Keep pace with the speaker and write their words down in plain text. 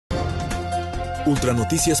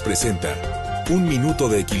Ultranoticias presenta Un Minuto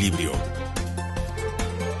de Equilibrio.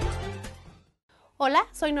 Hola,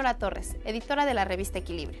 soy Nora Torres, editora de la revista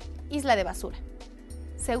Equilibrio, Isla de Basura.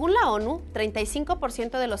 Según la ONU,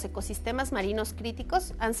 35% de los ecosistemas marinos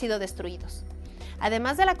críticos han sido destruidos.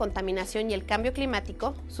 Además de la contaminación y el cambio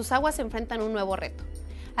climático, sus aguas enfrentan un nuevo reto.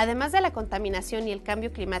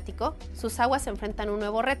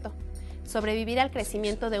 Sobrevivir al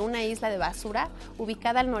crecimiento de una isla de basura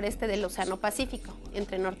ubicada al noreste del Océano Pacífico,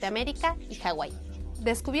 entre Norteamérica y Hawai.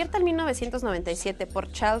 Descubierta en 1997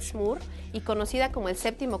 por Charles Moore y conocida como el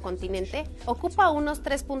séptimo continente, ocupa unos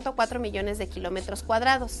 3.4 millones de kilómetros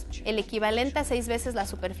cuadrados, el equivalente a 6 veces la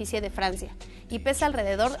superficie de Francia, y pesa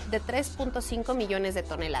alrededor de 3.5 millones de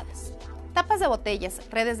toneladas. Tapas de botellas,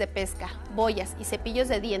 redes de pesca, boyas y cepillos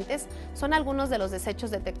de dientes son algunos de los desechos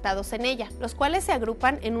detectados en ella, los cuales se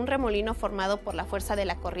agrupan en un remolino formado por la fuerza de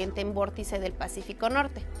la corriente en vórtice del Pacífico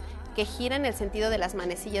Norte, que gira en el sentido de las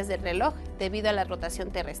manecillas del reloj debido a la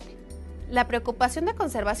rotación terrestre. La preocupación de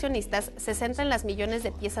conservacionistas se centra en las millones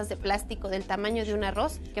de piezas de plástico del tamaño de un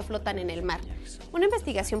arroz que flotan en el mar. Una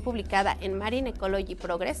investigación publicada en Marine Ecology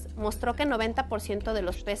Progress mostró que 90% de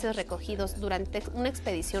los peces recogidos durante una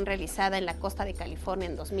expedición realizada en la costa de California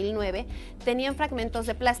en 2009 tenían fragmentos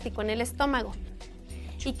de plástico en el estómago,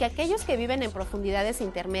 y que aquellos que viven en profundidades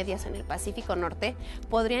intermedias en el Pacífico Norte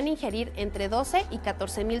podrían ingerir entre 12 y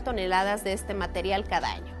 14 mil toneladas de este material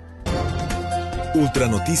cada año.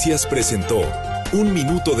 Ultranoticias presentó Un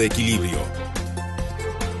Minuto de Equilibrio.